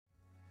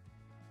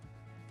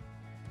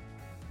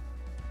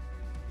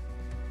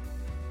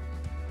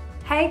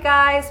Hey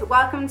guys,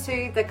 welcome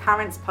to the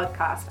Currents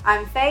podcast.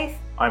 I'm Faith.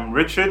 I'm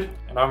Richard.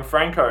 And I'm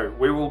Franco.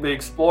 We will be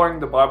exploring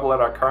the Bible at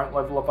our current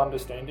level of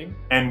understanding.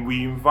 And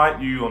we invite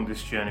you on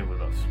this journey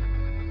with us.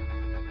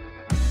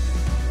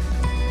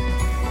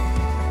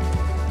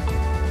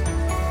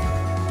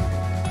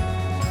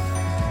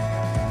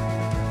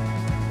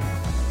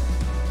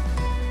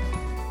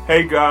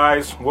 Hey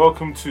guys,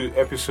 welcome to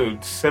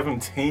episode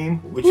 17,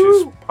 which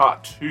is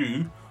part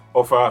 2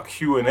 of our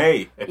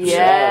Q&A episode.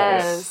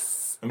 Yes.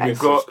 And we've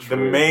got the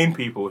main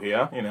people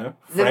here, The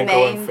Franco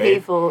main and Faith.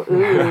 people.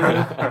 Ooh.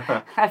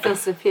 I feel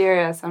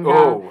superior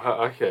somehow.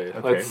 Oh, okay.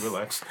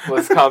 Relax.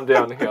 Let's calm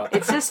down here.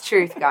 It's just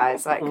truth,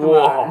 guys. Like, come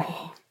Whoa.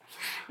 on.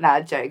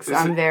 Nah, jokes.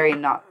 I'm very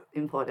not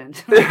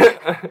important.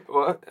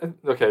 What?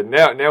 Okay,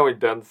 now we're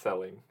done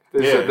selling.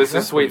 This is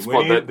a sweet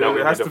spot.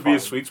 There has to be a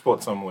sweet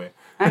spot somewhere.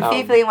 I'm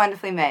fearfully and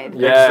wonderfully made.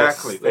 Yes,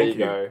 Exactly, there thank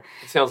you go.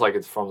 It sounds like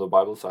it's from the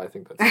Bible, so I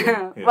think that's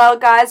good. Yeah. Well,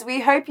 guys, we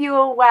hope you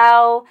are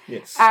well.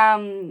 Yes.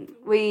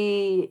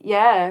 We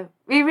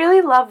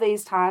really love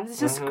these times. It's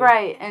just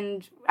great,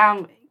 and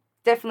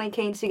definitely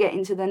keen to get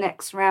into the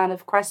next round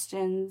of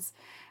questions.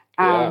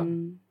 Yeah.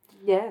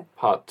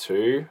 Part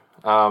 2.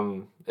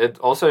 It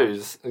also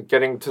is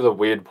getting to the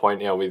weird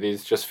point now where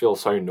these just feel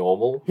so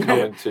normal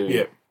coming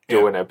to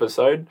do an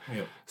episode.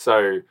 Yeah.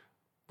 So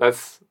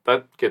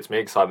that gets me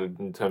excited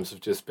in terms of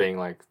just being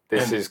like,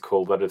 this is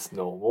cool that it's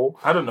normal.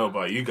 I don't know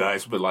about you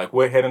guys, but like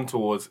we're heading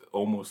towards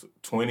almost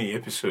 20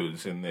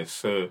 episodes in this,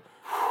 so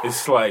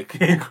it's like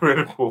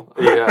incredible.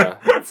 Yeah.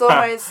 It's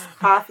almost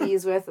half a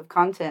year's worth of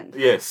content.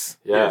 Yes.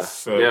 Yeah. Yes.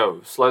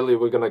 So, Slowly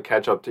we're going to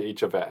catch up to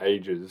each of our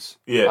ages.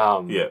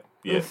 Yeah.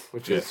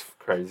 Which is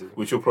crazy.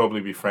 Which will probably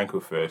be Franco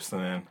first,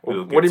 and then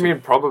it'll get What do you to-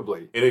 mean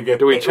probably? It'll get.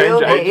 Do we It change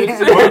will be.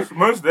 ages?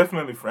 most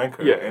definitely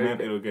Franco, Yeah, and then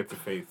okay. it'll get to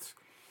Faith.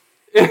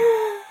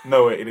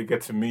 No, wait, it'll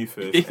get to me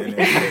first, and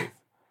then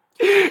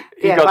Faith.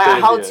 Yeah, got by the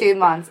a whole idea. 2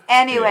 months.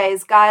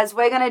 Anyways, guys,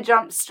 we're going to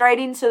jump straight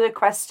into the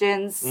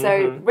questions.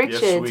 So,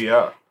 Richard, Yes, we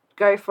are.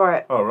 go for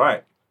it. All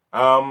right.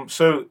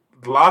 So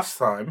last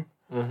time,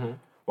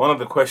 one of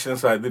the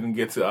questions I didn't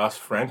get to ask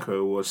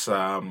Franco was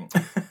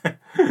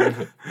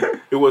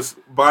it was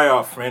by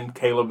our friend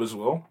Caleb as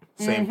well.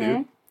 Same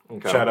dude.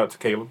 Okay. Shout out to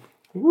Caleb.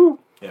 Woo.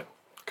 Yeah.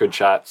 Good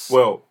chats.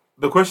 Well,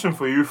 the question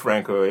for you,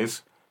 Franco,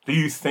 is: do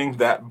you think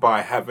that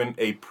by having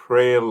a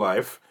prayer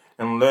life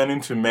and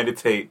learning to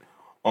meditate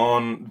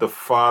on the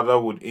Father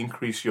would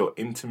increase your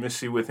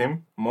intimacy with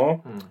Him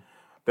more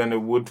than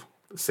it would,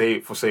 say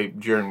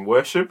during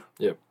worship?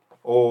 Yep.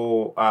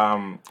 Or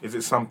is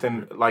it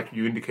something, like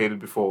you indicated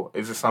before,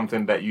 is it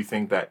something that you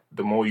think that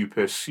the more you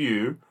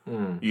pursue,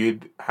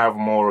 you'd have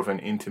more of an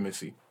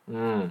intimacy?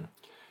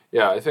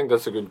 Yeah, I think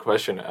that's a good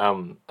question.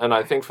 And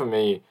I think for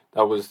me,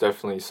 that was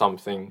definitely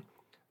something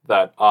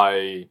that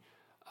I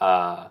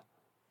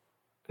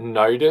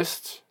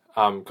noticed.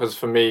 Because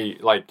for me,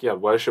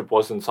 worship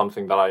wasn't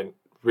something that I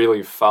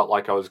really felt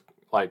like I was,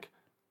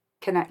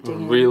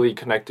 Connecting. really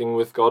connecting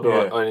with God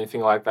Yeah. or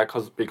anything like that,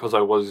 because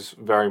I was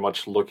very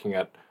much looking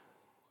at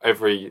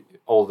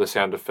all the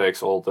sound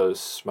effects, all the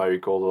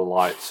smoke, all the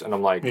lights, and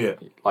I'm like,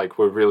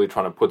 we're really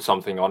trying to put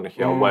something on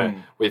here where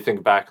we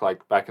think back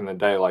in the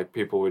day, like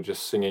people were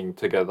just singing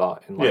together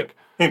in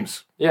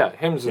Hymns.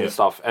 hymns and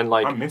stuff, and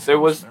I miss there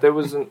hymns,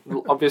 wasn't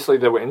obviously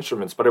there were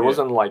instruments, but it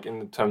wasn't like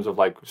in terms of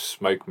like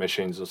smoke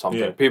machines or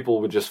something. Yeah.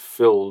 People were just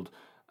filled,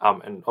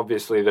 and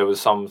obviously there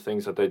was some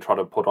things that they try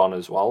to put on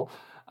as well.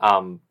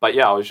 But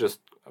yeah, I was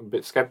just a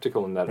bit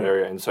skeptical in that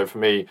area, and so for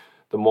me,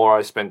 the more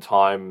I spent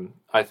time,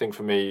 I think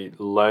for me,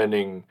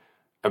 learning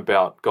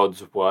about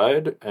God's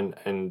word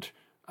and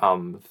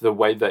the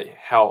way that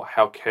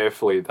how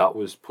carefully that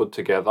was put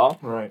together,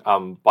 Right.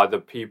 by the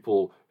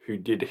people who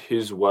did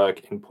His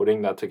work in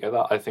putting that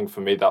together. I think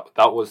for me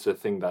that was the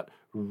thing that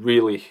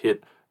really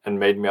hit and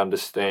made me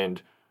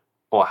understand,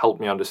 or helped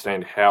me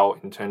understand how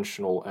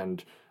intentional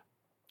and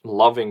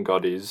loving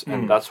God is,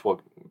 and that's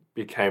what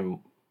became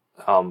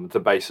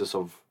the basis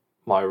of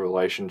my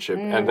relationship.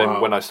 And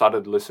then when I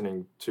started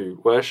listening to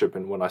worship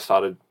and when I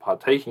started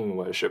partaking in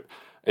worship,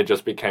 it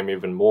just became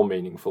even more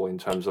meaningful in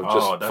terms of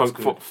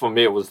for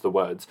me it was the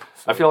words.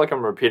 I feel like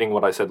I'm repeating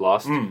what I said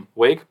last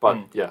week, but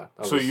yeah.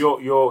 So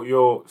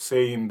you're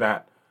saying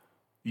that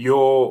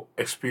your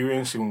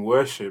experience in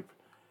worship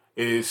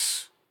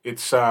it's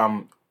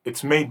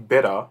made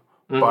better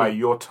by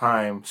your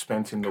time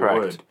spent in the correct.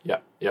 Word. Yeah.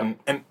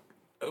 And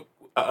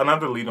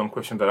another lead-on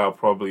question that I'll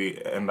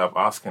probably end up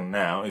asking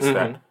now is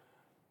that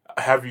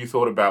have you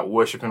thought about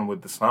worshiping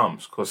with the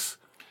Psalms? Because,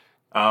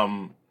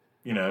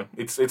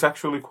 it's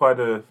actually quite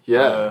a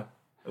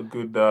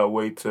good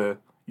way to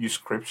use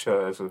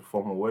Scripture as a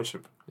form of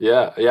worship.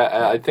 Yeah.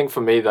 I think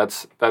for me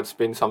that's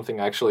been something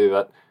actually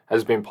that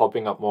has been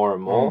popping up more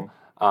and more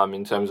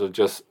in terms of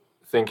just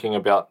thinking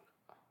about,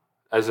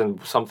 as in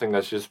something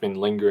that's just been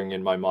lingering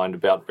in my mind,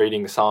 about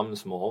reading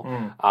Psalms more,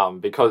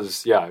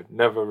 because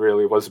never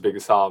really was a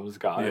big Psalms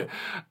guy.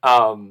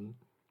 Yeah.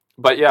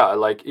 But yeah,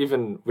 like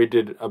even we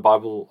did a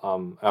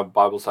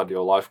Bible study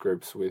or life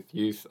groups with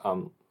youth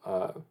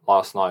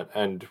last night,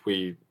 and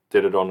we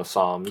did it on the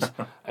Psalms,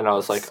 and I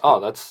was like, oh,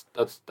 that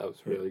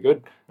was really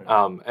good.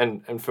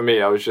 And for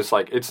me, I was just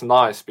like, it's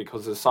nice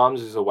because the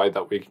Psalms is a way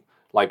that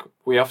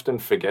we often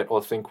forget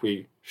or think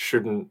we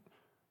shouldn't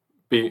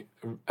be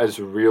as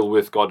real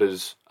with God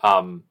as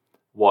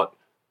what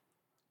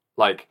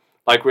like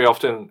we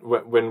often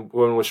when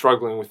we're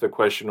struggling with a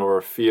question or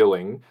a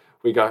feeling,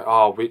 we go,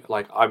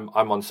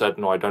 I'm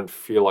uncertain, or I don't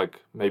feel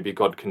like maybe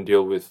God can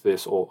deal with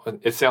this, or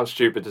it sounds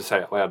stupid to say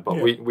it loud, but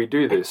we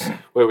do this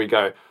where we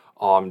go,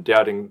 oh, I'm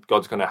doubting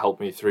God's going to help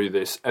me through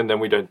this, and then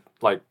we don't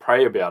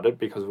pray about it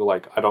because we're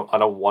like, I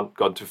don't want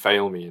God to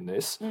fail me in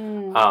this.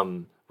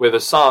 Where the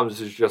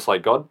Psalms is just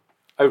like, God,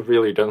 I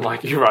really don't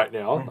like you right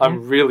now.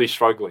 I'm really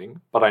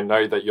struggling, but I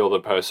know that you're the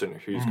person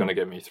who's going to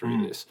get me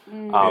through this.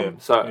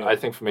 I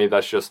think for me,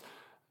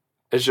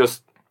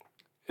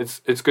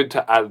 it's good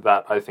to add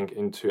that, I think,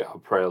 into our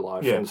prayer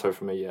life. And so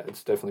for me,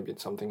 it's definitely been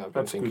something I've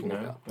been thinking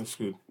about. That's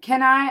good.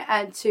 Can I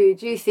add to,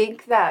 do you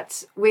think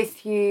that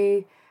with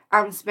you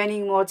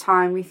spending more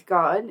time with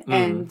God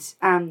and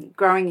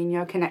growing in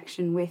your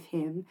connection with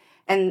him,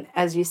 and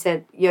as you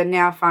said, you're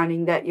now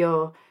finding that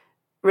you're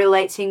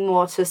relating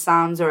more to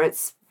Psalms, or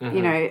it's,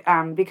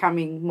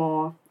 becoming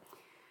more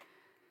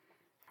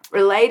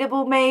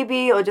relatable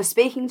maybe, or just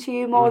speaking to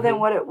you more than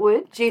what it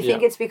would? Do you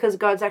think it's because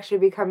God's actually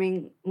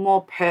becoming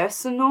more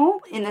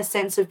personal, in the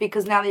sense of,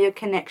 because now that your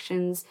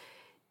connection's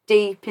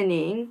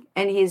deepening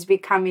and he's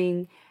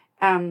becoming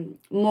not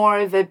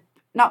more of a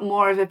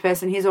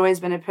person, he's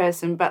always been a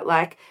person, but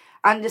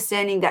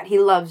understanding that he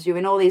loves you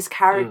and all these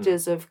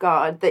characters of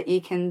God, that you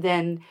can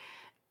then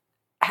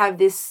have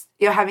this,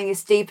 you're having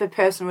this deeper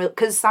personal,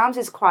 because Psalms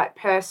is quite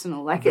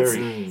personal,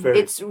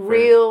 it's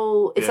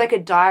real, it's like a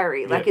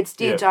diary, it's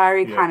Dear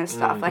Diary kind of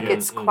stuff,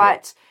 it's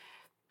quite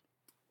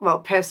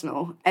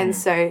personal, and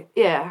so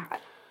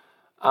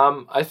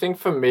I think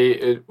for me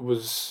it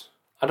was,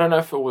 I don't know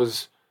if it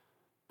was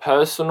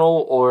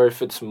personal or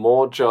if it's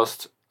more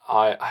just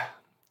I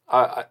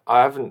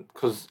haven't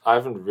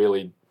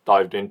really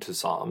dived into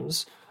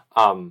Psalms.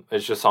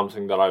 It's just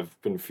something that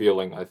I've been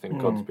feeling, I think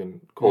God's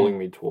been calling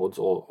me towards,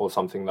 or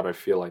something that I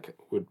feel like it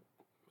would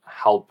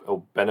help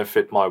or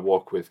benefit my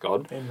walk with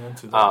God. Amen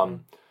to that.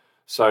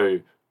 So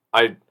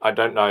I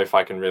don't know if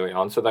I can really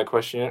answer that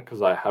question yet,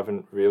 because I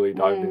haven't really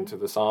dived into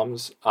the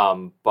Psalms.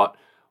 But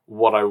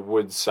what I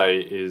would say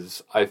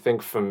is, I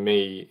think for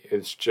me,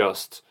 it's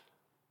just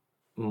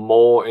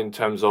more in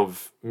terms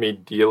of me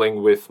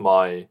dealing with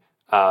my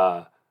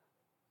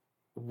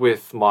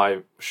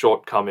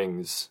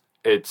shortcomings.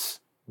 It's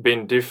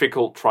been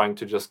difficult trying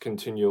to just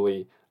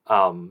continually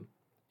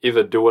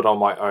either do it on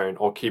my own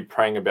or keep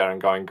praying about it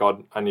and going,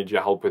 God, I need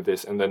your help with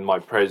this, and then my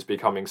prayers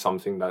becoming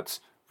something that's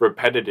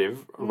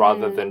repetitive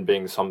rather than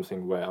being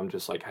something where I'm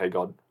just like, hey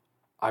God,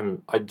 I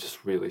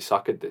just really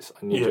suck at this,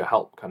 I need your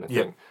help, kind of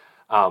thing.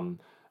 And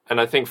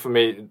I think for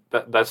me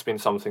that's been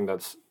something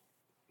that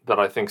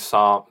I think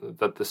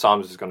that the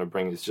Psalms is going to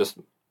bring, is just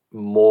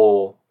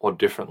more or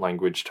different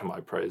language to my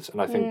prayers. And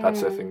I think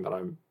that's the thing that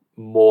I'm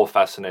more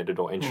fascinated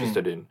or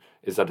interested in,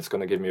 is that it's going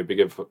to give me a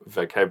bigger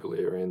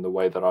vocabulary in the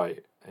way that I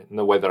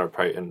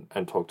pray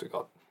and talk to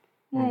God.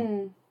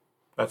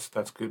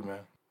 That's good, man.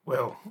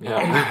 Well,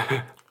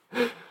 yeah.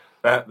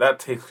 that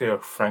takes care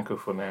of Franco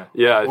for now.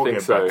 Yeah, I think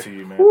get so. Back to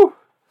you, man. All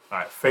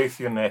right, Faith,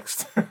 you're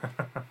next. Bring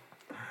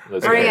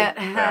it.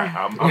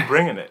 Yeah, I'm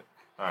bringing it.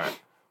 All right.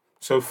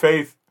 So,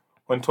 Faith,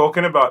 when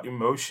talking about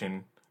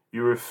emotion,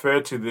 you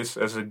refer to this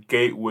as a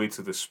gateway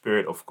to the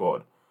Spirit of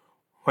God.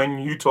 When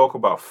you talk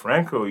about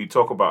Franco, you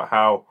talk about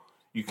how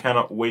you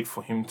cannot wait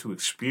for him to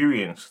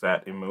experience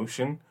that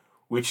emotion,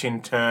 which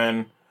in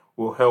turn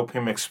will help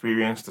him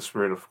experience the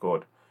Spirit of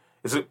God.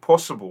 Is it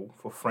possible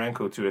for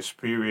Franco to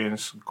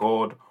experience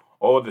God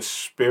or the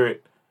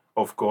Spirit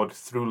of God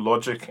through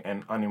logic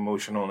and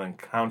unemotional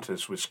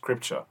encounters with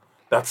Scripture?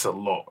 That's a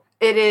lot.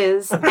 It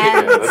is. And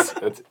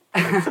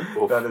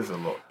that is a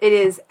lot. It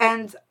is.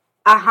 And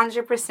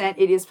 100%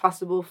 it is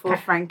possible for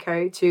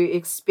Franco to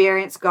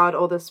experience God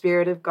or the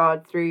Spirit of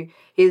God through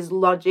his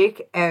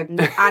logic and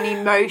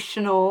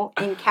unemotional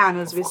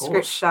encounters with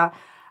Scripture.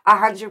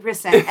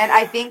 100%. And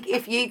I think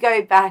if you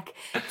go back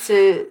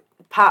to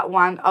part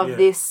 1 of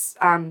this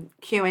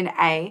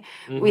Q&A,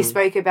 we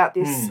spoke about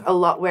this a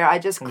lot, where I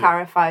just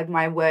clarified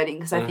my wording,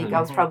 because I think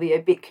I was probably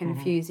a bit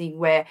confusing,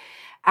 where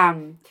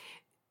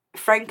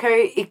Franco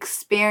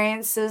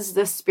experiences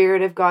the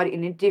Spirit of God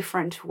in a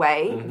different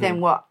way than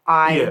what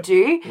I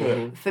do.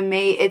 Yeah. For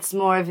me, it's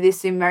more of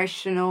this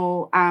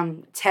emotional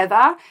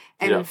tether,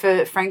 and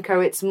for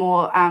Franco, it's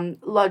more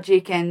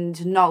logic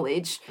and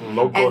knowledge.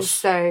 Logos. And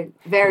so,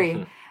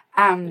 very.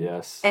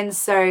 Yes. And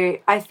so,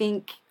 I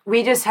think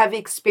we just have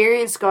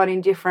experienced God in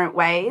different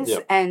ways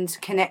and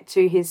connect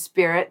to his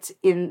Spirit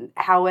in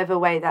however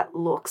way that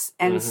looks.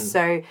 And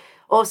so,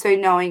 also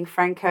knowing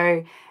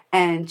Franco,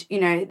 and, you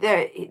know,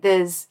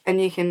 there's,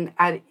 and you can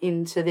add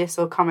into this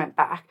or comment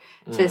back,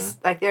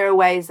 just like there are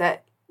ways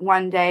that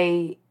one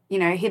day, you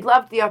know, he'd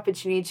love the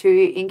opportunity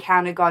to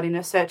encounter God in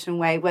a certain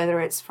way,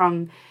 whether it's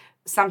from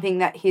something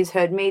that he's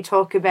heard me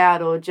talk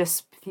about or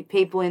just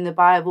people in the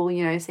Bible,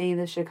 seeing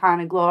the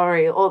Shekinah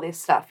glory, all this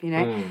stuff,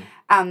 and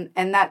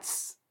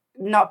that's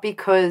not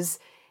because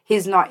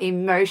he's not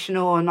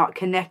emotional or not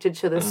connected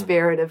to the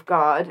Spirit of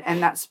God,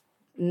 and that's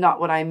not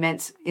what I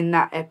meant in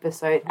that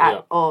episode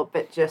at all,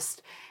 but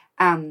just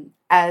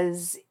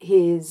as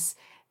he's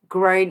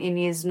grown in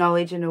his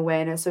knowledge and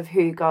awareness of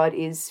who God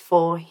is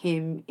for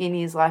him in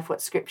his life,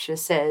 what Scripture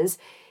says,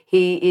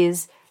 he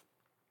is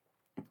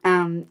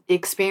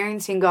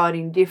experiencing God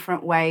in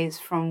different ways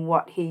from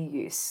what he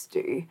used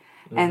to.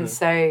 And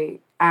so,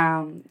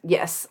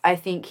 yes, I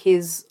think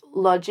his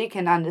logic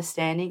and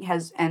understanding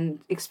and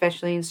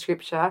especially in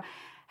Scripture,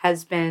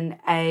 has been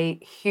a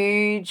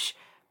huge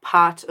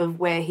part of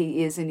where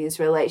he is in his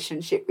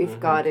relationship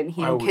with God and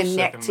him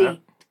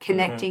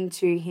connecting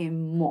to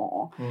him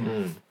more.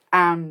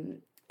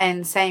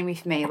 And same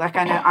with me. Like,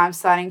 I know I'm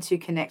starting to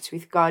connect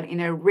with God in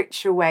a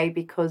richer way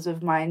because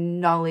of my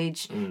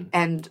knowledge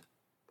and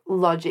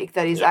logic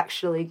that is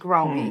actually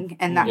growing.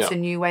 And that's a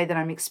new way that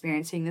I'm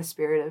experiencing the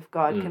Spirit of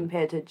God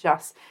compared to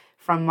just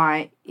from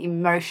my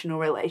emotional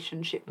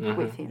relationship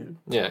with him.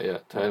 Yeah,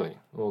 totally.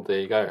 Well, there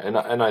you go.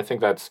 And I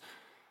think that's,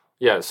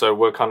 so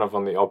we're kind of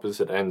on the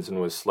opposite ends and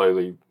we're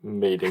slowly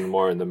meeting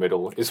more in the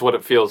middle, is what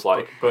it feels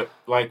like. But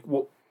like,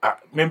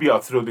 maybe I'll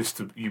throw this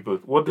to you,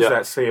 but what does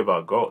that say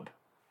about God?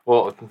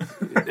 Well,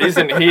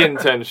 isn't he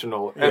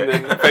intentional? And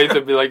then Faith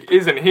would be like,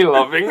 isn't he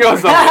loving or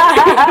something?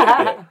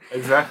 Yeah,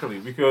 exactly,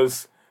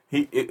 because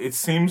it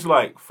seems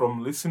like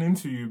from listening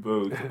to you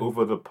both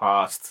over the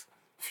past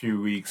few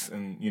weeks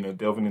and,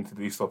 delving into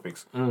these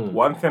topics,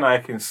 one thing I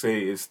can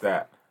say is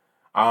that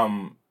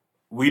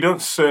we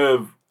don't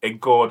serve a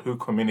God who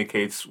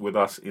communicates with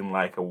us in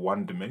like a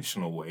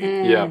one-dimensional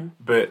way.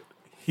 But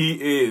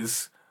he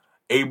is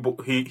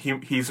able,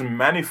 he's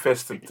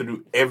manifested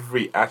through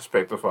every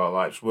aspect of our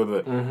lives, whether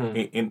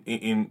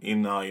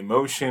in our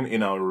emotion,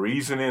 in our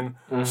reasoning.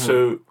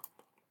 So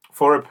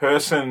for a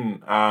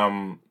person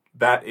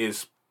that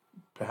is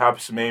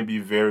perhaps maybe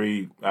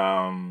very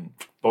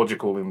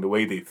logical in the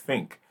way they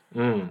think,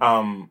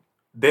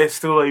 they're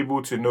still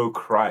able to know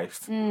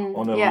Christ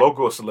on a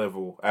logos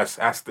level as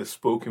the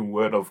spoken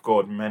word of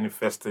God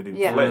manifested in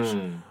flesh.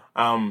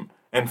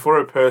 And for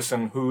a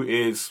person who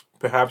is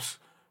perhaps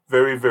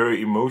very,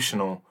 very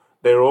emotional,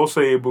 they're also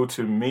able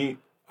to meet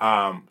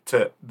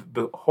to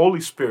the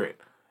Holy Spirit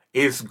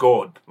is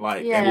God,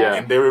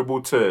 and they're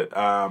able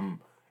to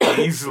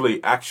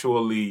easily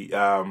actually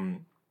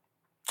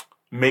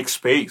make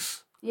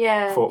space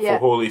for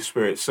Holy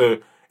Spirit. So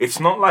it's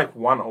not like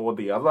one or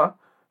the other.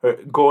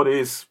 God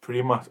is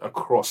pretty much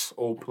across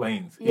all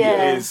planes. He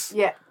is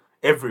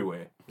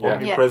everywhere,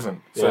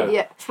 omnipresent. So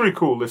it's pretty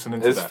cool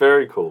listening to that. It's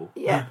very cool.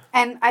 Yeah,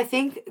 and I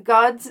think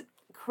God's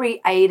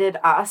created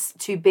us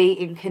to be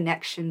in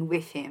connection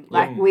with him.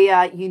 Like, we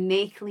are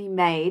uniquely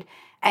made,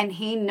 and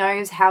he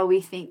knows how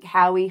we think,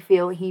 how we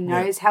feel. He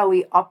knows how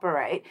we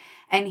operate,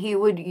 and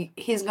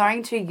he's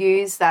going to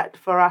use that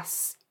for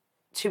us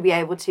to be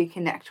able to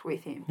connect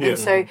with him. And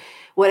so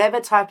whatever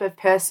type of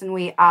person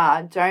we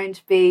are,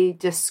 don't be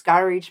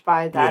discouraged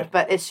by that,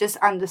 but it's just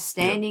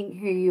understanding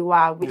who you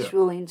are, which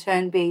will in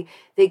turn be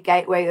the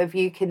gateway of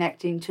you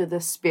connecting to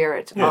the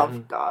Spirit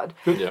of God.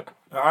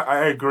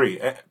 I agree.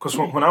 Because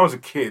when I was a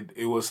kid,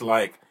 it was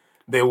like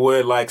there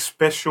were like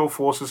special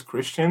forces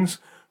Christians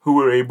who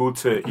were able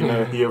to,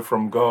 hear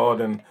from God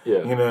and,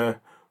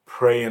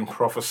 pray and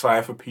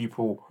prophesy for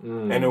people.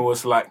 And it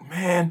was like,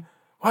 man,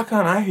 why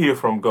can't I hear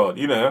from God?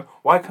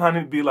 Why can't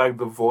it be like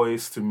the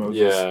voice to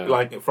Moses,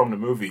 like from the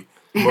movie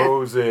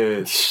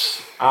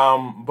Moses?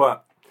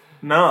 But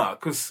nah,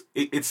 because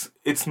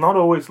it's not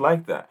always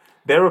like that.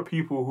 There are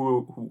people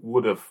who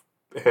would have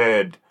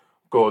heard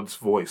God's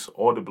voice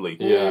audibly,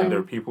 and there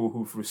are people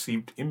who've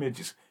received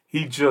images.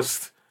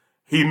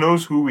 He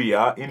knows who we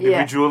are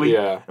individually,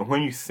 and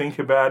when you think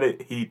about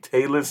it, he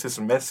tailors his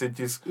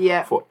messages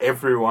for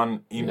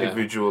everyone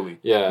individually.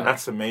 And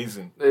that's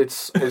amazing.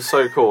 It's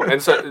so cool.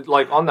 And so,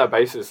 like, on that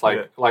basis,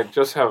 like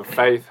just how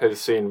Faith has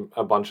seen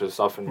a bunch of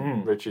stuff,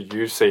 and Richard,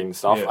 you've seen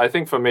stuff. I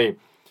think for me,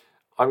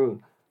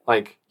 I'm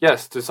like,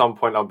 yes, to some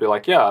point I'll be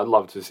like, I'd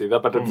love to see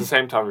that, but at the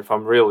same time, if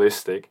I'm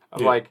realistic,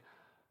 I'm like,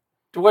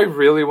 do I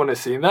really want to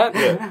see that?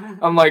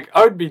 I'm like,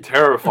 I would be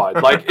terrified.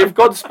 Like, if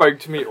God spoke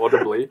to me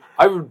audibly,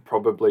 I would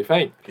probably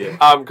faint.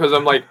 Because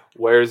I'm like,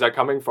 where is that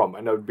coming from?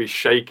 And I would be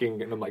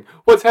shaking, and I'm like,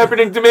 what's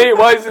happening to me?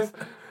 Why is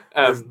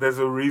this? There's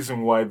a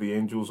reason why the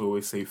angels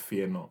always say,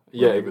 fear not.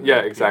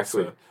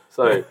 Exactly.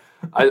 So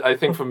I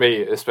think for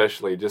me,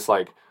 especially, just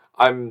like,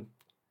 I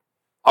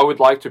would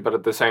like to, but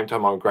at the same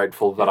time, I'm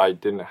grateful that I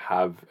didn't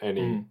have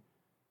any...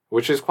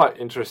 Which is quite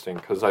interesting,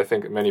 because I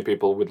think many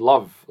people would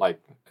love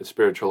like a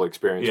spiritual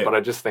experience, but I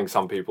just think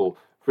some people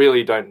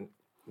really don't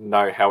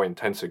know how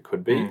intense it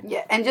could be.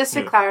 And just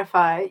to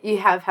clarify, you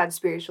have had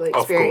spiritual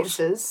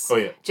experiences. Oh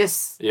yeah.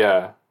 Just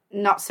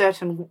not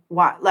certain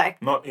what,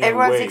 like not in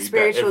everyone's a way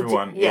spiritual.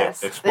 Everyone, they're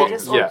just all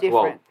different.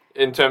 Well,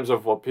 in terms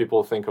of what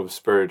people think of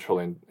spiritual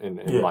in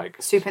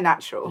like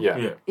supernatural.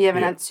 You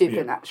haven't had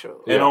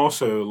supernatural. And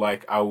also,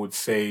 like, I would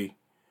say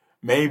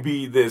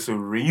maybe there's a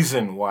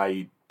reason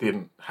why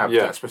didn't have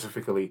Yeah. that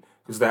specifically,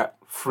 because that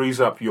frees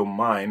up your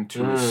mind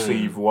to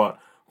receive what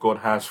God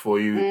has for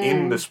you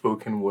in the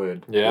spoken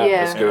word. Yeah,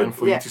 Yeah. that's good. And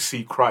for you to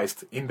see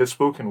Christ in the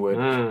spoken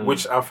word,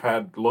 which I've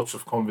had lots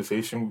of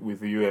conversation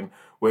with you, and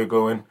we're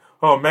going,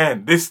 oh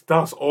man, this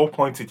does all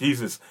point to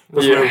Jesus.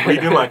 Because we're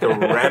reading like a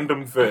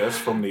random verse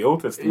from the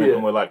Old Testament,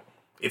 and we're like,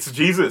 it's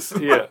Jesus.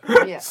 Yeah.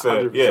 Yeah.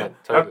 So 100%, yeah,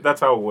 totally.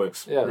 that's how it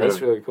works. Yeah,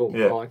 that's really cool.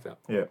 Yeah. I like that.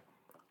 Yeah.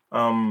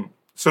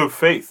 So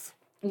faith,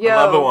 Yo,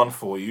 another one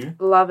for you.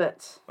 love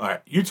it. All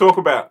right, you talk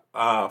about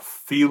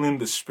feeling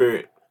the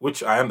Spirit,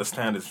 which I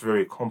understand is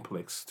very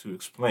complex to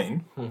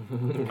explain.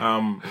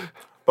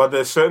 But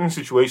there's certain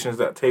situations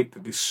that take the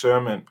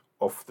discernment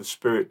of the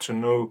Spirit to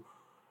know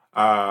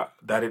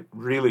that it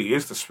really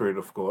is the Spirit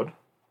of God,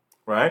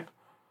 right?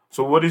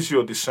 So what is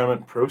your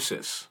discernment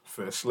process,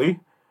 firstly?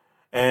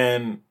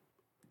 And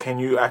do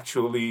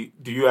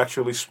you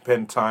actually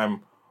spend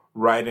time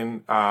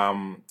writing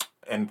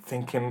and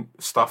thinking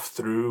stuff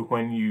through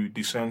when you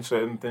discern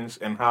certain things,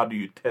 and how do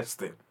you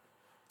test it?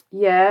 I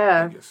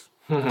Yeah. guess.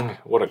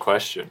 What a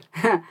question.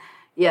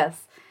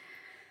 Yes.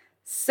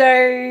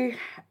 So,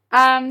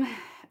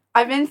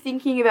 I've been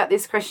thinking about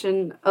this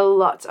question a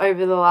lot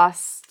over the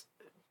last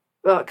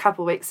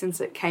couple of weeks since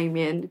it came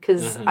in,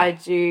 because I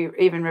do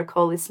even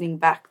recall listening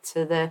back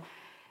to the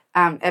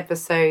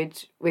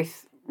episode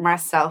with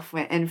myself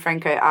and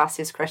Franco asked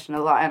this question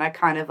a lot, and I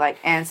kind of like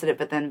answered it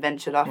but then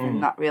ventured off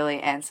and not really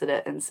answered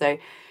it, and so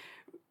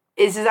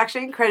this is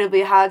actually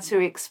incredibly hard to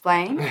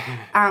explain.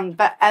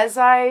 But as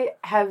I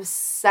have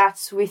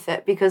sat with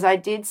it, because I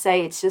did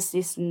say it's just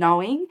this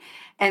knowing,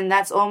 and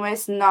that's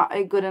almost not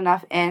a good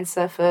enough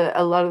answer for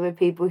a lot of the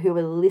people who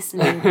are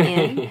listening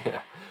in.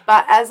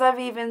 But as I've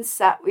even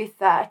sat with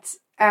that,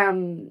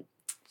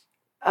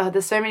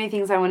 there's so many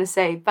things I want to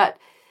say, but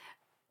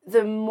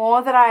the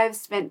more that I have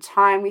spent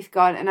time with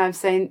God, and I've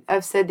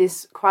said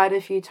this quite a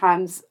few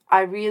times,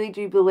 I really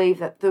do believe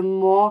that the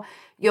more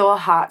your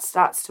heart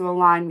starts to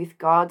align with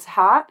God's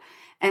heart,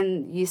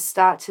 and you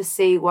start to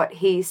see what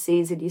He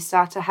sees, and you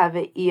start to have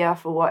an ear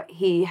for what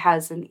He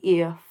has an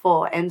ear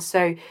for, and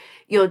so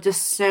your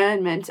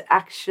discernment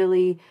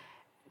actually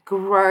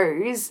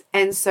grows,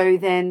 and so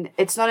then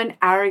it's not an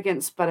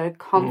arrogance but a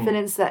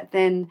confidence that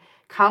then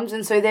comes,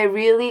 and so there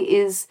really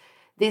is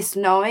this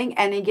knowing.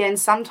 And again,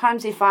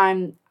 sometimes if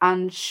I'm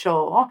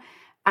unsure,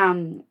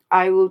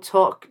 I will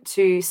talk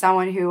to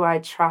someone who I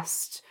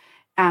trust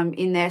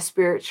in their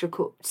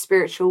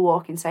spiritual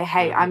walk and say,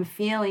 hey, I'm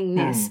feeling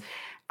this.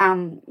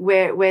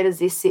 Where does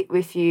this sit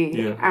with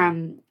you?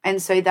 And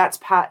so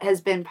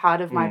has been part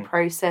of my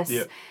process.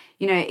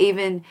 You know,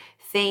 even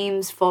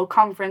themes for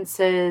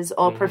conferences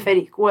or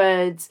prophetic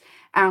words.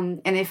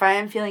 And if I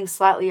am feeling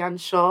slightly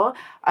unsure,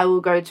 I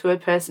will go to a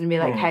person and be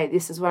like, hey,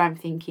 this is what I'm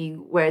thinking.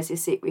 Where does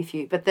this sit with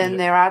you? But then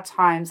there are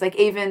times, like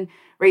even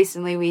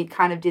recently we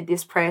kind of did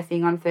this prayer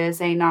thing on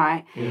Thursday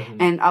night.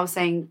 And I was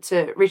saying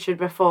to Richard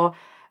before,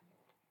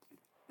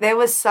 there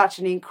was such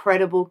an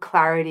incredible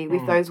clarity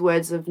with those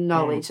words of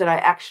knowledge that I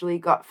actually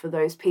got for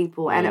those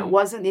people. And it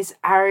wasn't this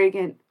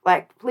arrogant,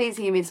 like, please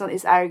hear me, it's not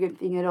this arrogant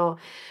thing at all.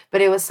 But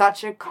it was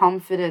such a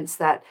confidence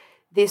that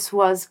this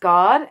was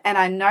God. And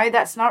I know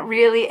that's not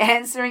really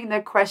answering the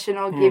question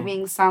or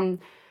giving some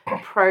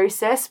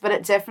process, but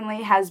it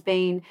definitely has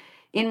been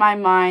in my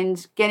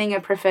mind, getting a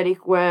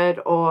prophetic word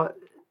or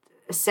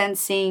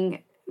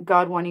sensing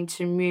God wanting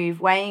to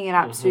move, weighing it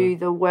up to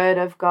the word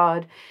of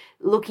God,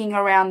 looking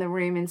around the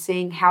room and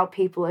seeing how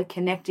people are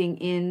connecting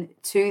in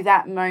to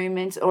that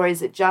moment, or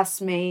is it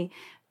just me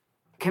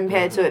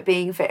compared to it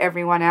being for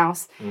everyone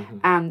else?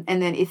 And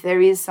then if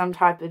there is some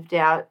type of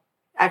doubt,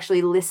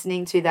 actually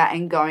listening to that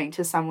and going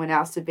to someone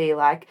else to be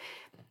like,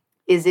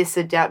 is this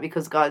a doubt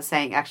because God's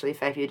saying, actually,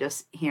 Faith, you're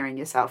just hearing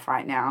yourself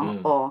right now,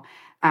 or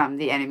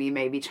the enemy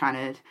may be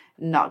trying to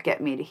not get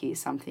me to hear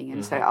something,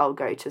 and so I'll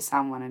go to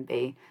someone and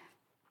be,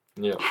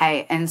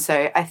 hey. And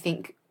so I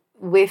think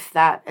with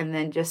that, and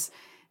then just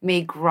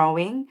me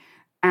growing,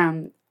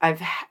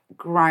 I've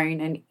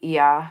grown an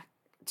ear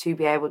to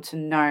be able to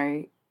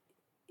know,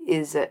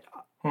 is it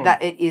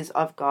that it is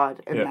of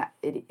God and that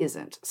it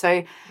isn't.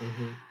 So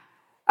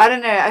I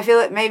don't know. I feel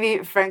like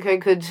maybe Franco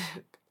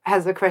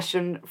has a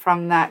question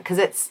from that, because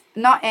it's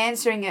not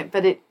answering it,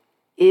 but it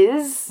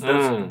is.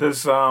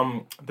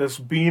 Does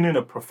being in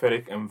a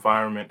prophetic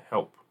environment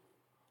help?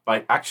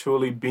 Like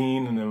actually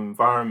being in an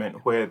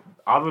environment where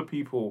other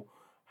people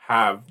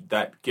have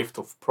that gift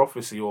of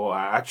prophecy or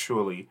are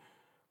actually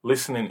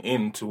listening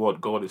in to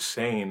what God is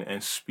saying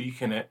and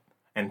speaking it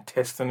and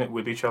testing it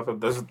with each other.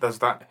 Does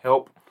that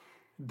help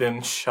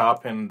then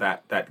sharpen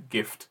that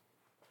gift?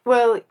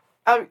 Well,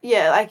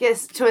 yeah, I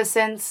guess to a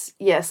sense,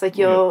 yes. Like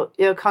you're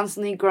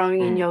constantly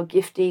growing in your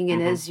gifting,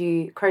 and as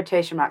you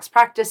quotation marks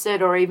practice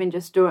it, or even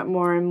just do it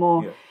more and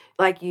more,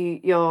 like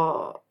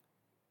your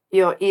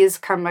ears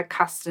come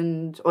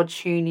accustomed or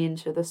tune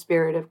into the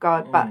Spirit of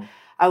God. But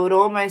I would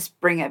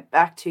almost bring it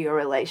back to your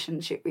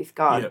relationship with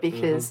God,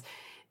 because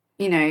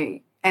you know,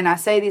 and I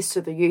say this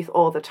to the youth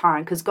all the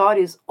time, because God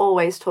is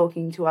always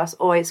talking to us,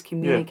 always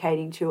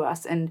communicating to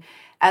us. And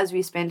as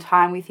we spend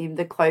time with him,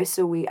 the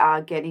closer we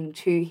are getting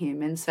to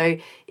him. And so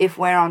if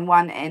we're on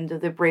one end of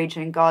the bridge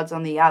and God's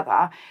on the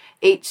other,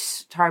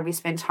 each time we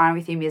spend time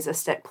with him is a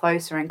step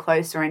closer and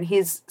closer. And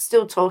he's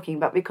still talking,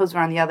 but because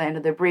we're on the other end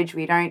of the bridge,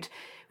 we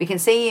can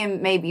see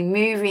him maybe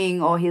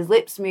moving or his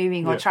lips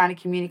moving or trying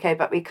to communicate,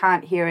 but we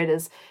can't hear it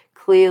as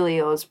clearly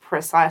or as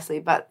precisely.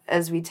 But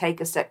as we take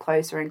a step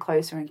closer and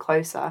closer and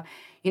closer,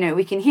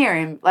 we can hear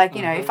him. Like,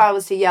 if I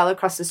was to yell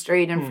across the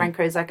street and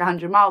Franco's like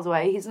 100 miles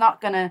away, he's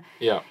not going to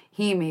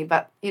hear me.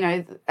 But,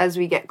 as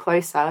we get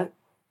closer,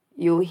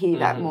 you'll hear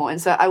that more. And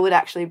so I would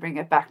actually bring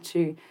it back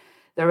to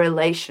the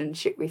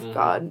relationship with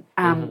God.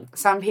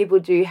 Some people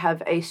do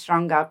have a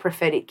stronger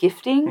prophetic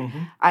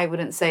gifting. I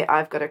wouldn't say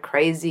I've got a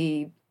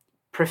crazy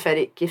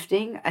prophetic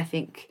gifting. I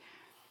think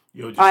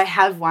I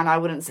have one. I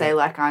wouldn't say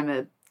like I'm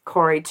a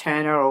Corey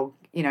Turner or,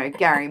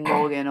 Gary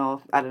Morgan,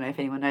 or I don't know if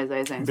anyone knows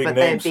those names, but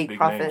they're big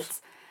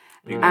prophets.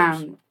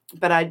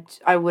 But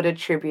I would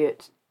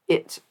attribute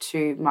it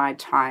to my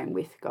time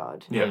with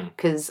God.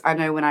 Because I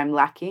know when I'm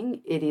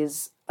lacking,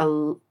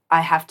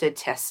 I have to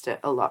test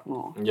it a lot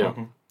more.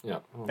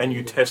 And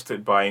you test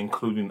it by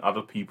including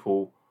other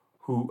people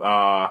who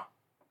are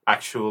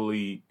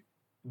actually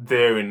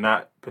there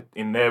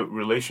in their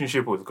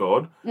relationship with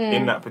God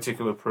in that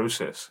particular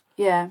process.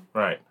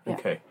 Right.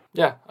 Okay.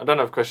 Yeah, I don't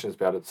have questions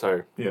about it,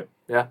 so yeah,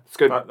 it's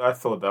good. I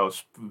thought that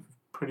was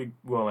pretty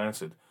well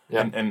answered.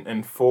 Yeah.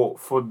 And for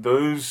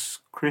those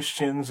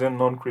Christians and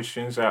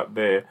non-Christians out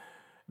there,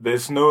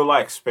 there's no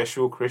like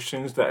special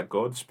Christians that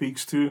God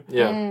speaks to.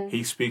 Yeah.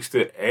 He speaks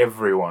to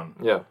everyone.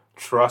 Yeah.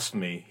 Trust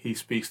me, he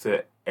speaks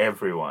to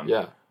everyone.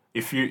 Yeah.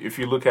 If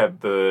you look at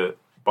the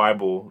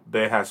Bible,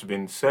 there has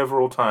been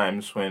several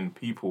times when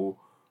people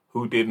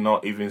who did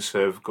not even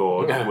serve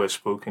God were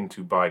spoken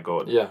to by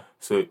God. Yeah.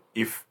 So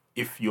if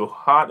your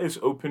heart is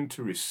open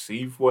to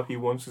receive what he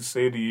wants to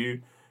say to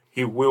you,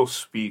 he will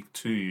speak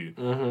to you.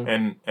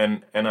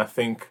 And I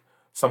think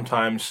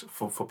sometimes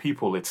for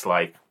people it's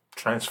like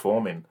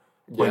transforming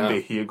when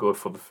they hear God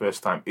for the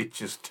first time. It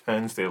just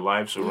turns their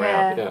lives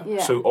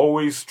around. So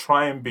always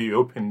try and be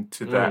open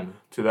to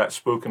that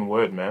spoken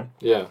word, man.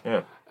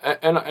 Yeah.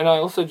 And I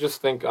also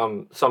just think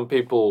some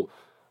people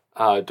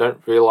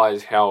don't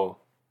realize how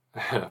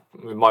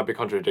we might be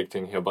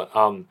contradicting here, but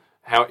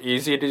how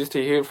easy it is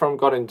to hear from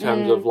God in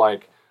terms of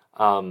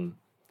I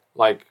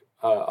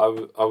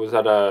was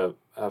at a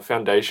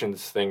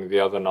foundations thing the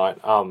other night,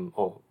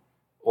 or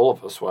all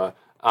of us were,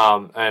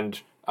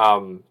 and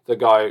the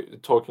guy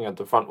talking at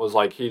the front was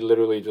like, he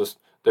literally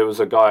there was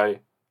a guy,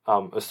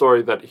 a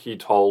story that he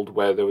told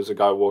where there was a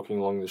guy walking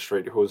along the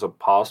street who was a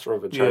pastor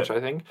of a church, I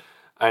think,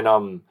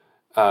 and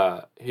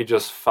he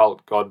just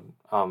felt God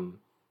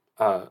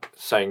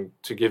saying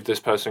to give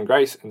this person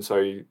grace, and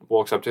so he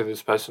walks up to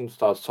this person,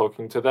 starts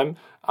talking to them,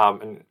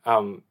 and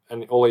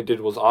all he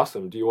did was ask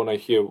them, do you want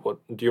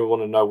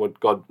to know what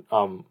God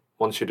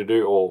wants you to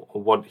do, or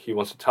what he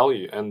wants to tell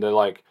you? And they're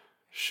like,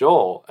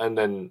 sure. And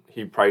then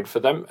he prayed for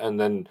them, and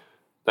then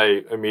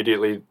they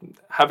immediately,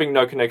 having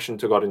no connection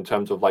to God in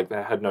terms of like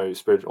they had no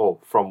spirit, or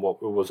from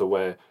what was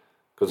aware,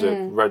 because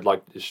the red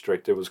light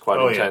district, it was quite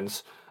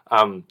intense.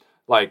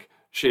 Like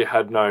she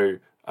had no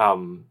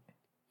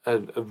a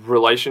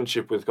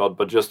relationship with God,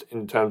 but just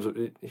in terms of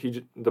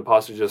the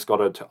pastor just got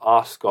her to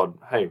ask God,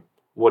 hey,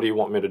 what do you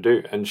want me to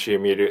do? And she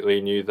immediately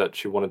knew that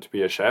she wanted to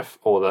be a chef,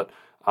 or that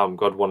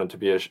God wanted to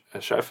be a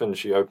chef, and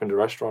she opened a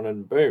restaurant,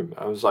 and boom.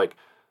 I was like,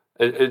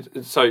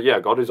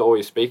 God is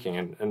always speaking,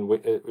 and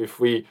if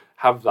we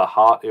have the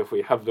heart, if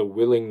we have the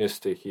willingness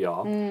to hear,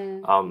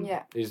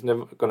 he's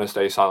never going to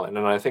stay silent.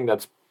 And I think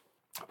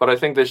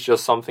there's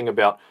just something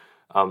about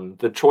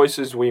the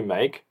choices we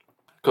make,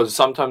 because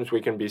sometimes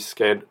we can be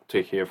scared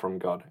to hear from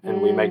God,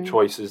 and we make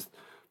choices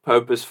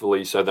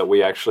purposefully so that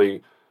we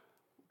actually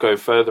go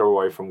further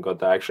away from God.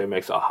 That actually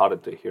makes it harder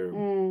to hear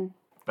him.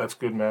 That's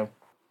good, man.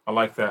 I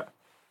like that.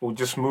 We'll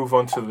just move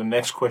on to the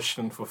next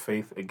question for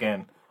Faith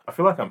again. I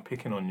feel like I'm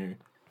picking on you.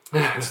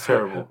 It's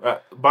terrible.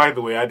 By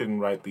the way, I didn't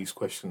write these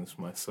questions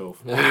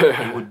myself.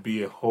 It would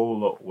be a whole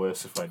lot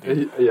worse if I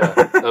did. Yeah,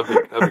 that'd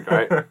be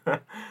great.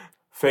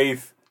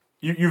 Faith,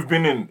 you've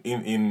been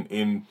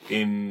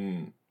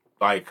in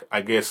like, I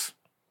guess,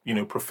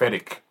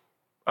 prophetic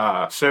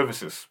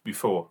services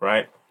before,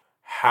 right?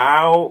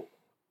 How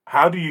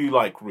do you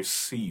like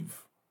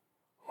receive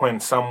when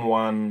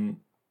someone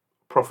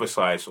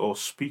prophesies or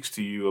speaks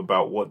to you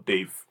about what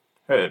they've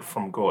heard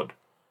from God?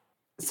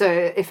 So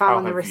if I'm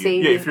on the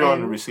receiving end... if you're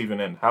on the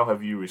receiving end, how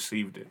have you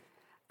received it,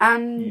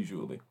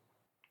 usually?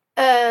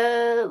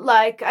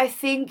 I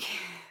think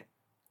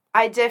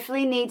I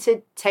definitely need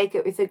to take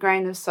it with a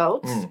grain of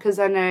salt, because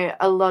I know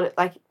a lot of,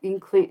 like,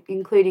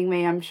 including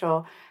me, I'm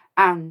sure,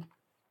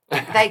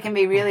 they can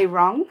be really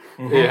wrong.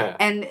 Yeah.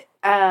 And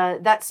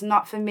that's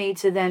not for me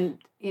to then,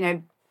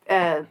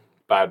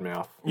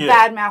 badmouth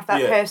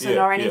that person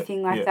or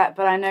anything like that.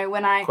 But I know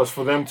when I... Because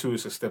for them too,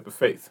 it's a step of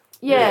faith.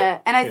 Yeah,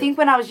 and I Yeah. think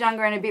when I was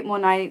younger and a bit more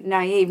naive,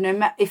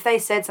 if they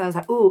said something, I was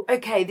like, "Oh,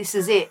 okay, this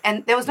is it,"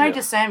 and there was no Yeah.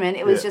 discernment.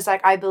 It was Yeah. just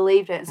like I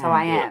believed it, and so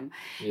I Yeah. am.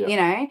 Yeah. You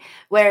know,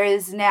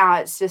 whereas now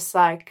it's just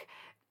like,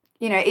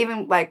 you know,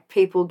 even like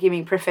people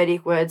giving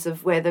prophetic words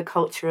of where the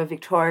culture of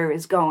Victoria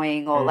is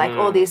going, or like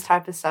all this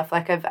type of stuff.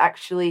 Like I've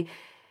actually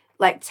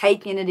like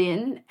taken it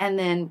in and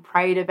then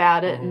prayed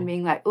about it and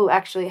being like, oh,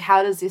 actually,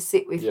 how does this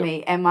sit with Yep.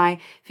 me? Am I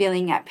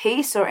feeling at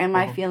peace, or am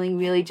I feeling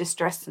really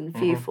distressed and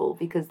fearful?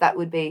 Because that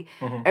would be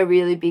a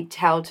really big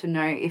tell to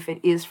know if it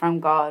is from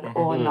God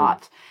or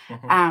not.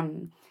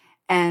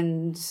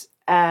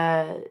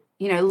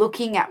 You know,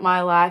 looking at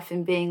my life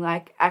and being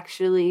like,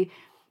 actually,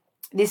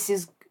 this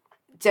is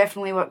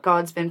definitely what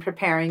God's been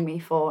preparing me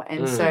for.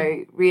 And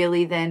so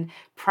really then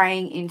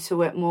praying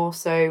into it more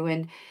so,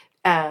 and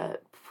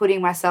putting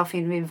myself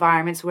in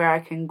environments where I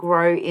can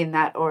grow in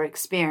that or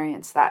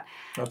experience that.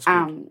 That's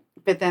good.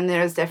 But then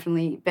there's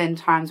definitely been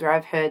times where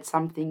I've heard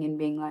something and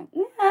being like,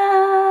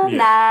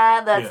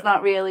 nah, that's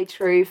not really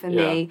true for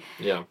me.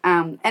 Yeah.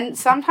 And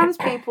sometimes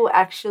people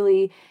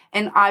actually,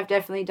 and I've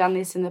definitely done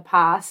this in the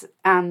past,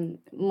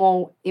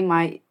 more in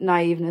my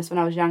naiveness when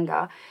I was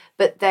younger,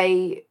 but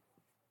they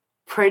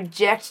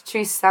project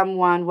to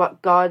someone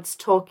what God's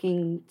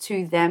talking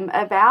to them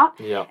about.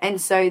 Yeah. And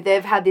so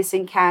they've had this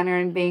encounter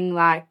and being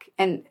like,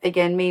 and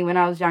again, me when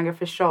I was younger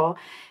for sure,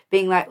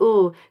 being like,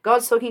 oh,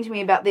 God's talking to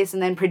me about this,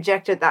 and then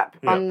projected that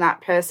on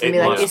that person, It be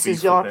like, must this be is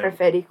for your them.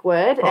 prophetic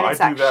word. Oh, and I it's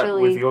do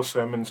actually that with your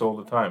sermons all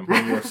the time.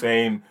 When you're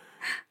saying,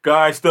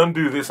 guys, don't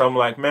do this, I'm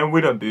like, man, we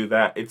don't do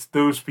that. It's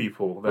those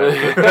people.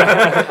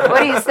 That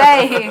what are you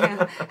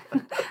saying?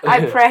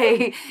 I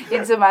pray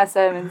into my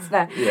sermons.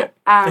 No.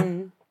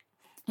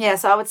 Yeah.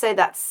 So I would say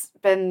that's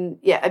been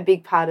a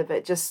big part of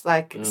it, just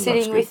like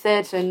sitting with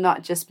it and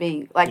not just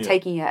being like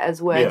taking it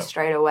as words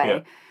straight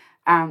away.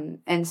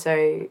 And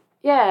so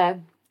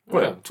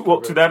Well,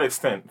 to that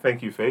extent,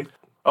 thank you, Faith.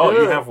 Oh,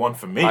 you have one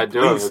for me. I do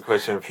Please have a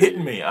question for hit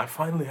you. me. I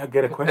finally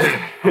get a question.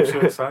 I'm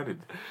so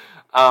excited.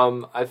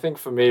 I think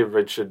for me,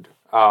 Richard,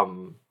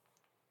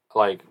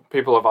 like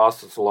people have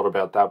asked us a lot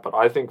about that, but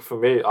I think for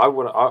me, I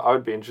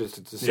would be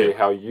interested to see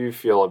how you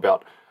feel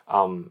about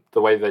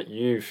the way that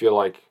you feel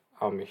like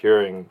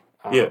hearing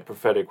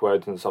prophetic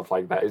words and stuff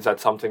like that. Is that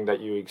something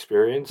that you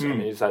experience,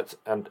 and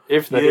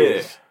if that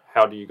is,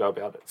 how do you go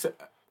about it? So,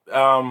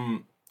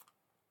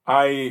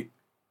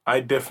 I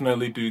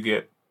definitely do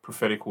get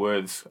prophetic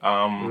words.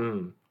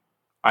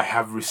 I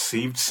have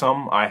received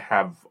some. I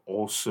have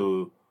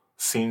also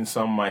seen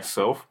some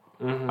myself.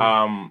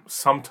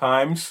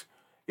 Sometimes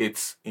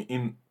it's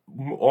in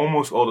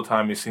almost all the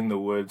time. It's in the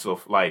words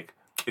of like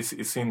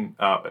it's in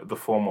the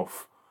form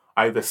of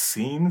either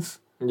scenes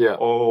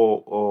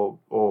or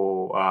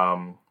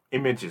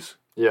images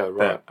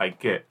that I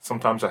get.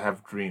 Sometimes I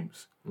have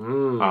dreams.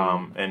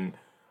 And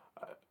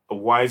a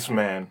wise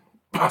man,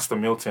 Pastor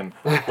Milton,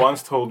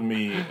 once told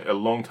me a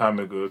long time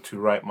ago to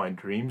write my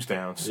dreams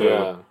down.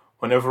 So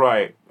whenever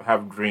I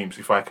have dreams,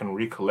 if I can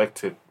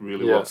recollect it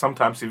really well,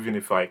 sometimes even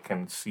if I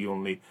can see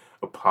only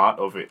a part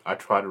of it, I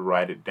try to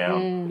write it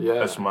down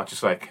as much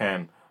as I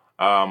can.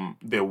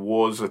 There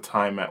was a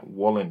time at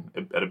Wallen,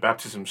 at a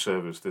baptism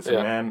service, there's a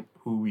man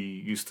who he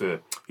used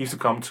to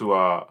come to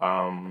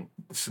our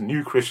it's a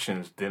new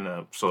Christians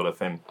dinner sort of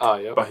thing.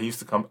 But he used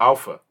to come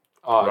Alpha.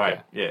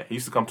 Right. Yeah, he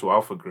used to come to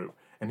Alpha group,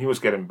 and he was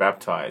getting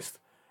baptized.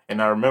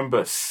 And I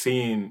remember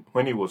seeing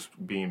when he was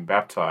being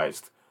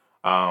baptized,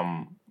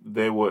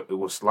 it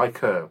was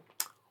like a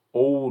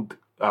old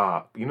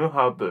you know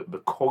how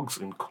the cogs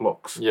in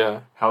clocks,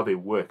 how they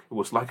work. It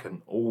was like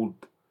an old,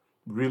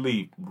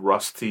 really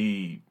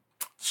rusty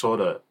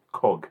sort of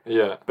cog.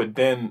 But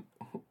then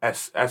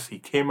as he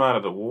came out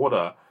of the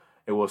water,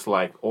 it was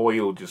like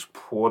oil just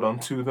poured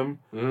onto them,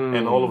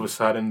 and all of a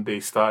sudden they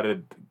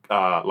started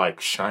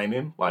like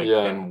shining,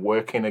 and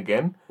working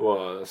again.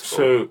 Wow, that's cool.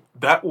 So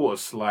that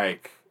was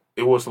like,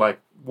 it was like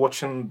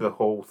watching the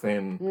whole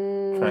thing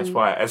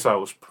transpire. As I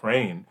was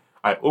praying,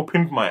 I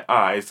opened my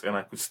eyes and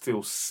I could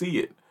still see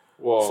it.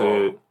 Whoa.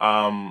 So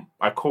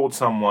I called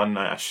someone,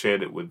 I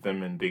shared it with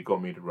them, and they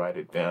got me to write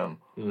it down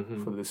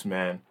for this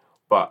man.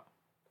 But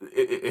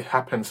it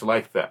happens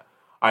like that.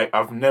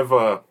 I've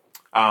never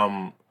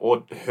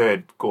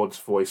heard God's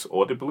voice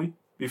audibly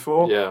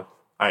before. Yeah.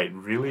 I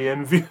really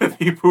envy the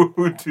people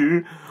who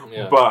do.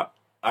 Yeah. But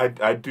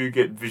I do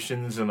get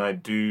visions, and I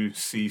do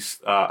see,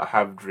 I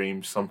have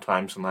dreams,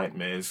 sometimes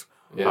nightmares.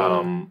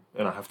 And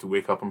I have to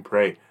wake up and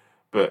pray.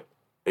 But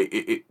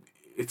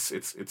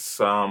it's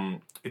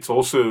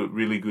also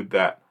really good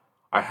that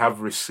I have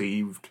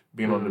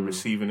been on the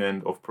receiving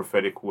end of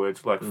prophetic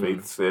words, like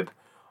Faith said.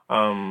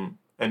 And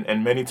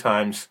many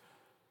times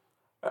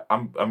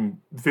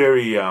I'm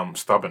very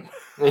stubborn.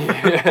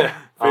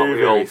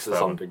 very to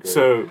some degree.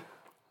 So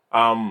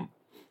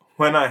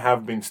when I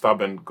have been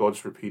stubborn,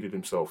 God's repeated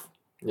himself.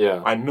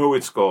 I know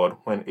it's God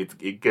when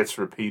it gets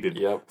repeated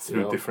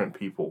through different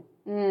people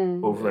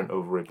over and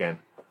over again.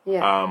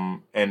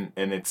 And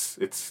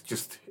it's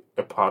just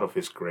a part of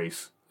his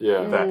grace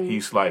that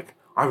he's like,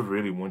 I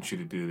really want you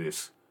to do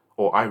this,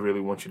 or I really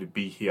want you to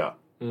be here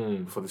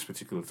for this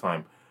particular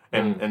time.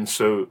 And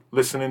so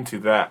listening to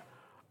that,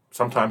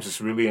 sometimes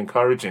it's really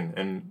encouraging.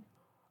 And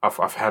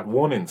I've had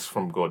warnings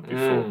from God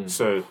before.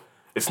 So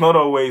it's not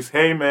always,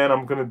 hey man,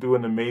 I'm going to do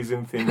an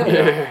amazing thing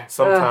here.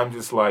 Sometimes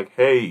it's like,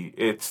 hey,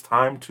 it's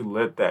time to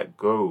let that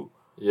go.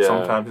 Yeah.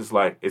 Sometimes it's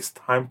like, it's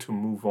time to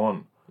move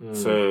on.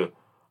 So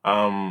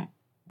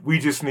we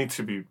just need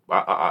to be,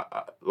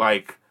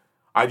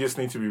 I just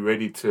need to be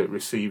ready to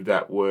receive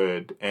that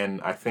word. And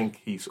I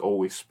think he's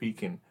always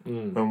speaking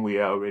when we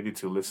are ready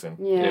to listen.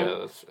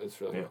 Yeah,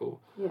 it's really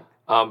cool. Yeah.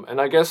 And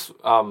I guess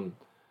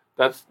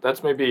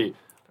that's maybe...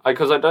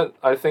 Because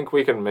I think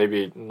we can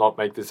maybe not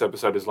make this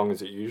episode as long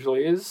as it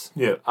usually is.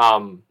 Yeah.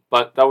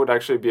 But that would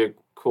actually be a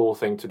cool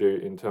thing to do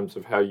in terms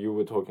of how you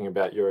were talking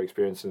about your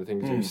experience and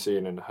things you've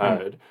seen and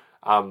heard.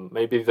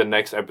 Maybe the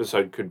next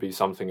episode could be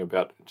something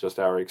about just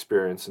our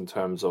experience in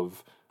terms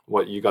of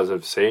what you guys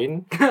have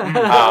seen.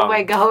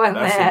 We're going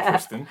that's there.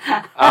 Interesting.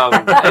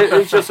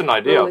 It's just an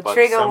idea. Ooh, but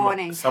trigger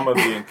warning. Some of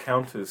the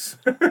encounters.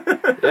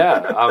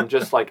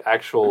 Just like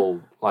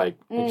actual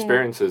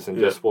experiences and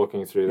just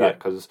walking through that.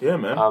 Because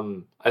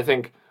man. I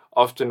think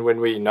often when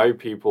we know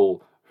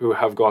people who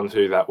have gone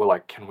through that, we're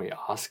like, can we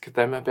ask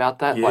them about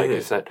that? Yeah. Like,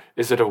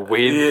 is it a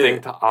weird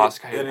thing to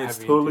ask? And it's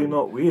totally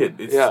not weird.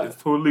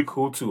 It's totally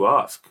cool to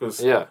ask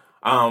because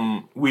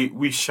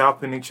we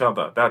sharpen each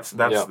other. That's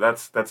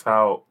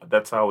how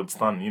it's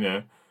done. You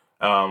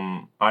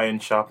know, iron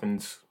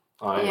sharpens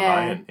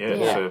iron.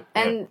 Yeah. So,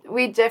 and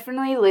we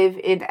definitely live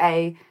in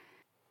a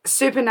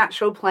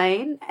supernatural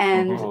plane,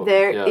 and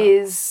there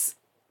is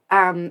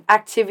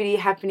activity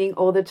happening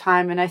all the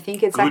time. And I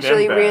think it's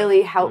actually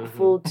really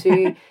helpful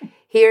to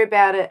hear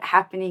about it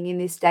happening in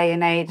this day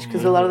and age,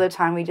 because a lot of the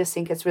time we just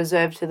think it's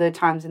reserved to the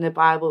times in the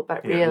Bible,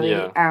 but really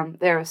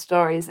there are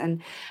stories.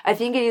 And I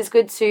think it is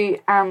good to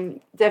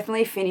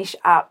definitely finish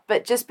up.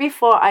 But just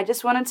before, I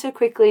just wanted to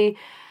quickly,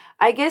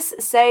 I guess,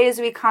 say as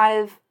we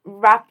kind of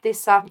wrap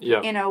this up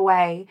in a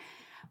way,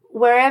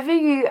 wherever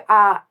you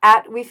are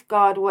at with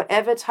God,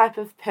 whatever type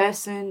of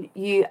person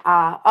you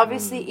are,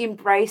 obviously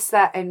embrace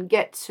that and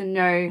get to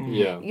know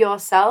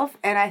yourself.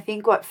 And I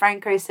think what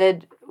Franco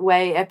said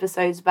way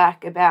episodes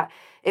back about,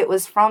 it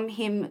was from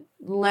him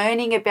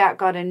learning about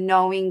God and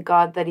knowing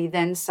God that he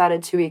then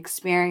started to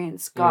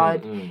experience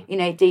God in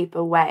a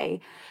deeper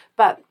way.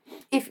 But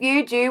if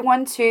you do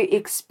want to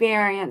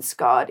experience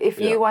God, if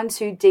you want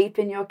to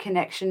deepen your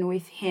connection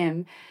with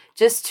him,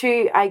 just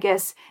to, I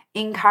guess,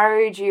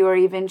 encourage you or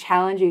even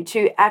challenge you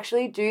to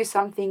actually do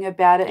something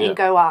about it and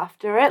go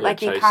after it.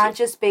 Like, you can't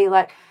just be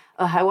like,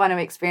 oh, I want to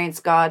experience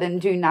God and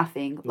do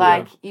nothing.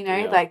 Like, you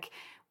know,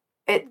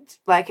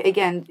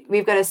 again,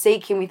 we've got to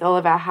seek him with all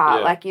of our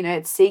heart. Like, you know,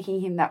 it's seeking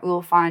him that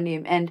we'll find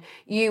him, and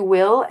you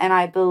will. And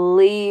I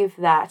believe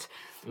that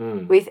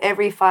with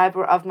every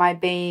fiber of my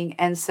being.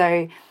 And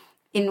so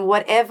in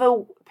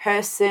whatever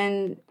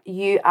person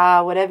you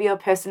are, whatever your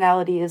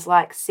personality is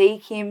like,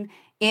 seek him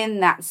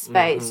in that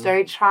space.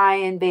 Don't try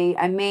and be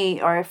a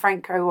me or a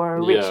Franco or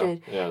a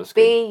Richard.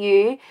 Be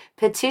you.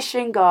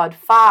 Petition God.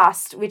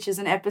 Fast, which is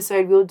an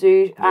episode we'll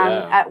do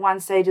at one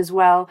stage as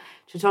well,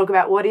 to talk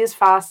about what is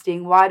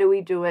fasting, why do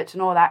we do it,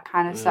 and all that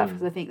kind of stuff,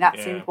 because I think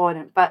that's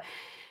important. But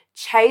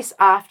chase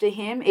after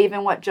him.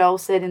 Even what Joel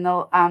said in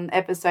the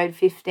episode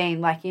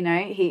 15, like, you know,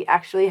 he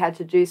actually had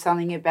to do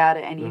something about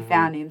it, and he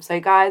found him. So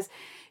guys,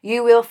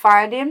 you will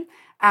find him.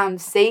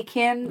 Seek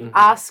him,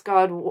 ask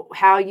God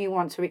how you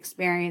want to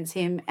experience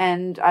him,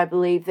 and I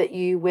believe that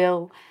you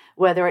will,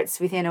 whether it's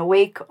within a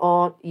week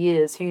or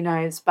years, who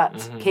knows,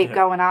 but keep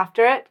going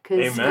after it,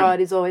 because God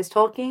is always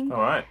talking.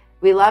 All right.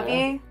 We love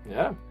you.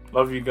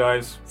 Love you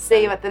guys.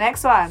 See you at the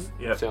next one.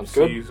 Sounds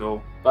good. See you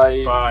all.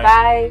 Bye. Bye.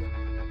 Bye.